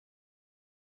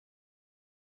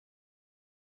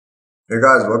Hey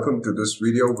guys, welcome to this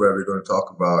video where we're going to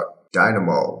talk about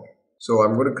Dynamo. So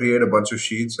I'm going to create a bunch of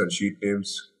sheets and sheet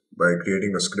names by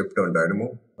creating a script on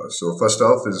Dynamo. So first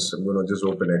off is I'm going to just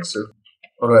open Excel.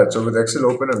 Alright, so with Excel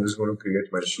open, I'm just going to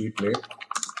create my sheet name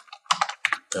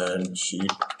and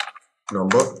sheet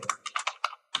number.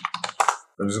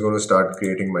 I'm just going to start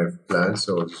creating my plan.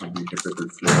 So this will be typical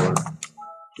floor.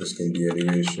 This can be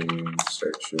elevation,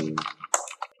 section,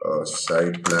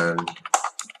 side plan,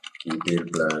 detail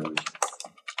plan,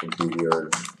 interior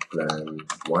plan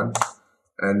 1,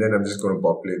 and then I'm just going to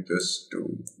populate this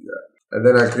to and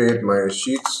then I create my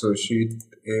sheets. So sheet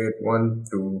 8.1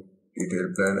 to detail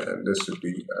plan, and this would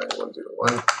be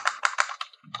I101.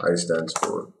 I stands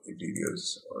for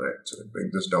interiors. Alright, so bring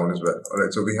this down as well.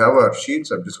 Alright, so we have our sheets.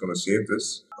 I'm just going to save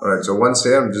this. Alright, so once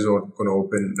here, I'm just going to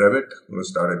open Revit. I'm going to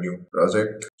start a new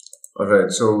project. Alright,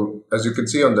 so as you can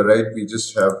see on the right, we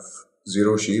just have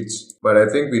 0 sheets, but I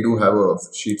think we do have a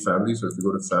sheet family. So if you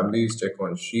go to families, check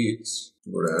on sheets,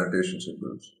 go to annotation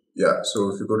symbols. Yeah, so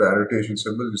if you go to annotation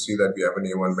symbols, you see that we have an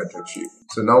A1 metric sheet.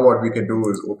 So now what we can do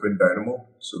is open Dynamo.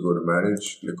 So go to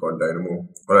manage, click on Dynamo.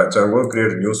 Alright, so I'm going to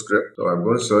create a new script. So I'm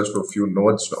going to search for a few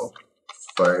nodes now.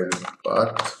 File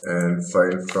path and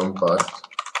file from path.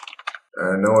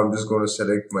 And now I'm just going to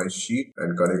select my sheet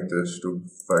and connect this to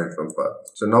file from path.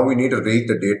 So now we need to read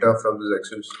the data from this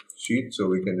Excel sheet. So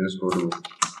we can just go to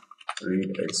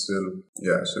read Excel.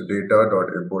 Yeah, so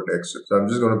data.import Excel. So I'm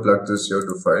just going to plug this here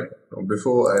to file. Now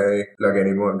before I plug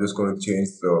anymore, I'm just going to change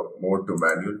the mode to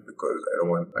manual because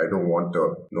I don't want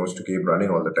the nodes to keep running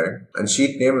all the time. And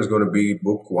sheet name is going to be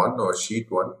book 1 or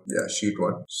sheet 1. Yeah, sheet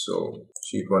 1. So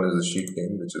sheet 1 is the sheet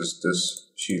name, which is this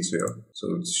sheets here.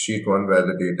 So it's sheet 1 where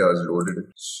the data is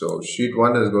loaded. So sheet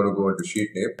 1 is going to go into sheet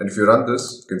name. And if you run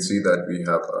this, you can see that we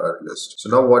have our list. So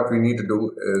now what we need to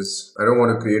do is, I don't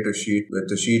want to create a sheet with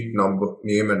the sheet number,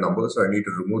 name and number. So I need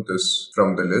to remove this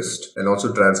from the list and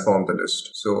also transform the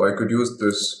list. So I could use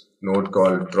this node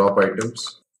called drop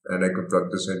items, and I could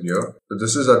plug this in here. So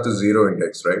this is at the 0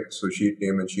 index, right? So sheet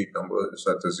name and sheet number is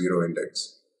at the 0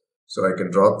 index. So I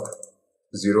can drop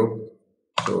 0.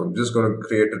 So I'm just going to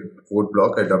create a code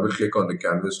block. I double click on the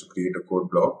canvas to create a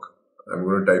code block. I'm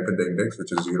going to type in the index,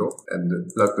 which is 0, and then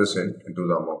plug this into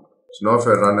the amount. So now if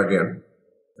I run again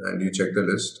and you check the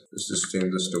list, let's just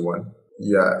change this to 1.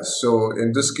 Yeah, so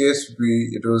in this case,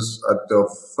 it was at the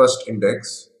first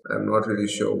index. I'm not really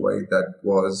sure why that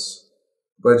was.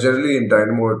 But generally in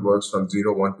Dynamo, it works from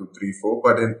 0, 1, 2, 3, 4.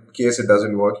 But in case it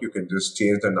doesn't work, you can just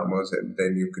change the numbers and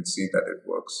then you can see that it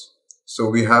works. So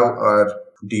we have our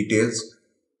details.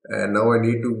 And now I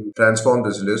need to transform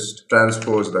this list,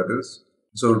 transpose that is.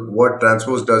 So what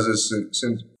transpose does is,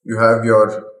 since you have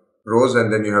your rows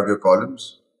and then you have your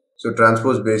columns, so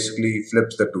transpose basically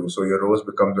flips the two. So your rows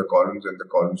become the columns and the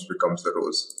columns becomes the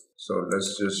rows. So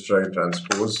let's just try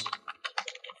transpose,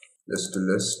 list to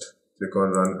list, click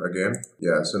on run again.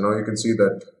 Yeah, so now you can see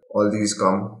that all these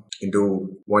come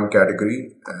into one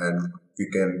category, and we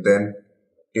can then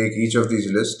take each of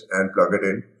these lists and plug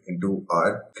it into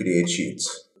our create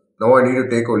sheets. Now I need to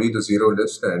take only the 0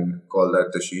 list and call that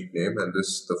the sheet name, and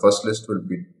the first list would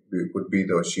be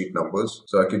the sheet numbers.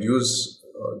 So I could use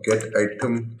get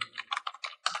item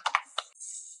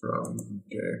from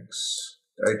index,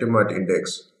 item at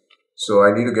index. So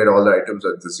I need to get all the items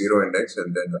at the 0 index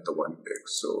and then at the 1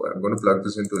 index. So I'm going to plug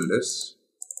this into a list.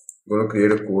 I'm going to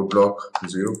create a code block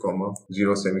 0,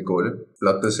 0 semicolon,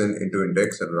 plug this into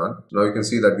index and run. Now you can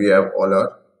see that we have all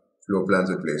our floor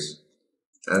plans in place.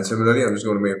 And similarly, I'm just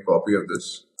going to make a copy of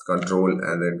this, control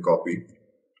and then copy,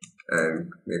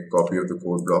 and make a copy of the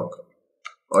code block.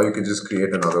 Or you can just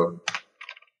create another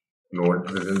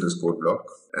node within this code block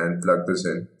and plug this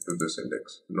in to this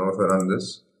index. Now if I run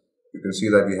this, you can see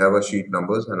that we have our sheet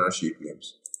numbers and our sheet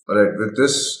names. Alright, with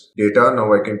this data,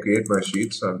 now I can create my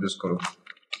sheet. So I'm just going to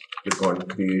click on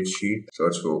create sheet,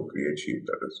 search for create sheet,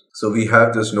 that is. So we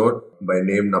have this node by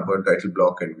name, number, title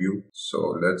block and view.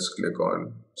 So let's click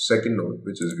on second node,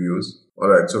 which is views.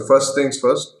 Alright, so first things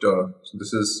first, so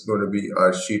this is going to be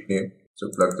our sheet name. So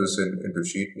plug this into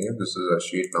sheet name. This is our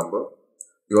sheet number.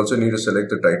 You also need to select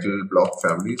the title block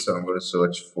family. So I'm going to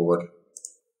search for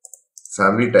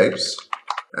family types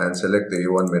and select the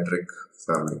A1 metric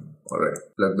family. Alright,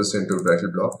 plug this into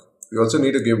title block. You also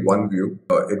need to give one view.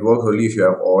 It works only if you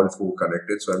have all 4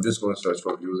 connected. So I'm just going to search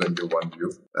for views and give one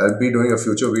view. I'll be doing a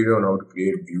future video on how to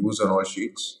create views on all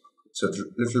sheets. It's a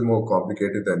little more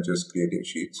complicated than just creating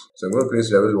sheets. So I'm going to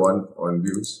place level 1 on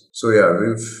views. So yeah,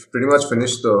 we've pretty much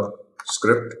finished the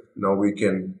script. Now we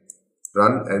can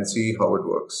run and see how it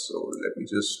works. So let me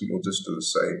just move this to the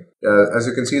side. As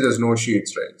you can see, there's no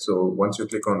sheets, right? So once you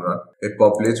click on run, it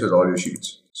populates with all your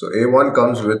sheets. So A1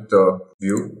 comes with the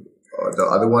view. The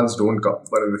other ones don't come.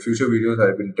 But in the future videos,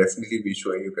 I will definitely be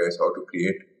showing you guys how to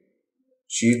create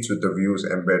sheets with the views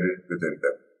embedded within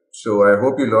them. So I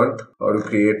hope you learned how to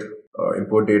create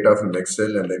import data from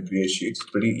Excel and then create sheets.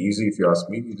 Pretty easy if you ask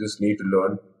me. You just need to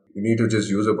learn. You need to just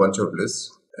use a bunch of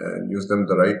lists and use them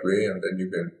the right way, and then you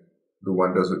can do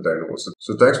wonders with Dynamo.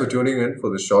 So thanks for tuning in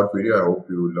for this short video. I hope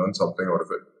you learned something out of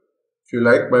it. If you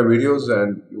like my videos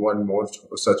and you want more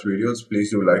of such videos,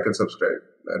 please do like and subscribe.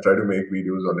 I try to make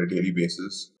videos on a daily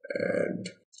basis and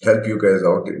help you guys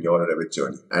out in your Revit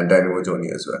journey and Dynamo journey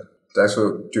as well. Thanks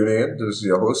for tuning in. This is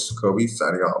your host, Kirby,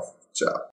 signing off. Ciao.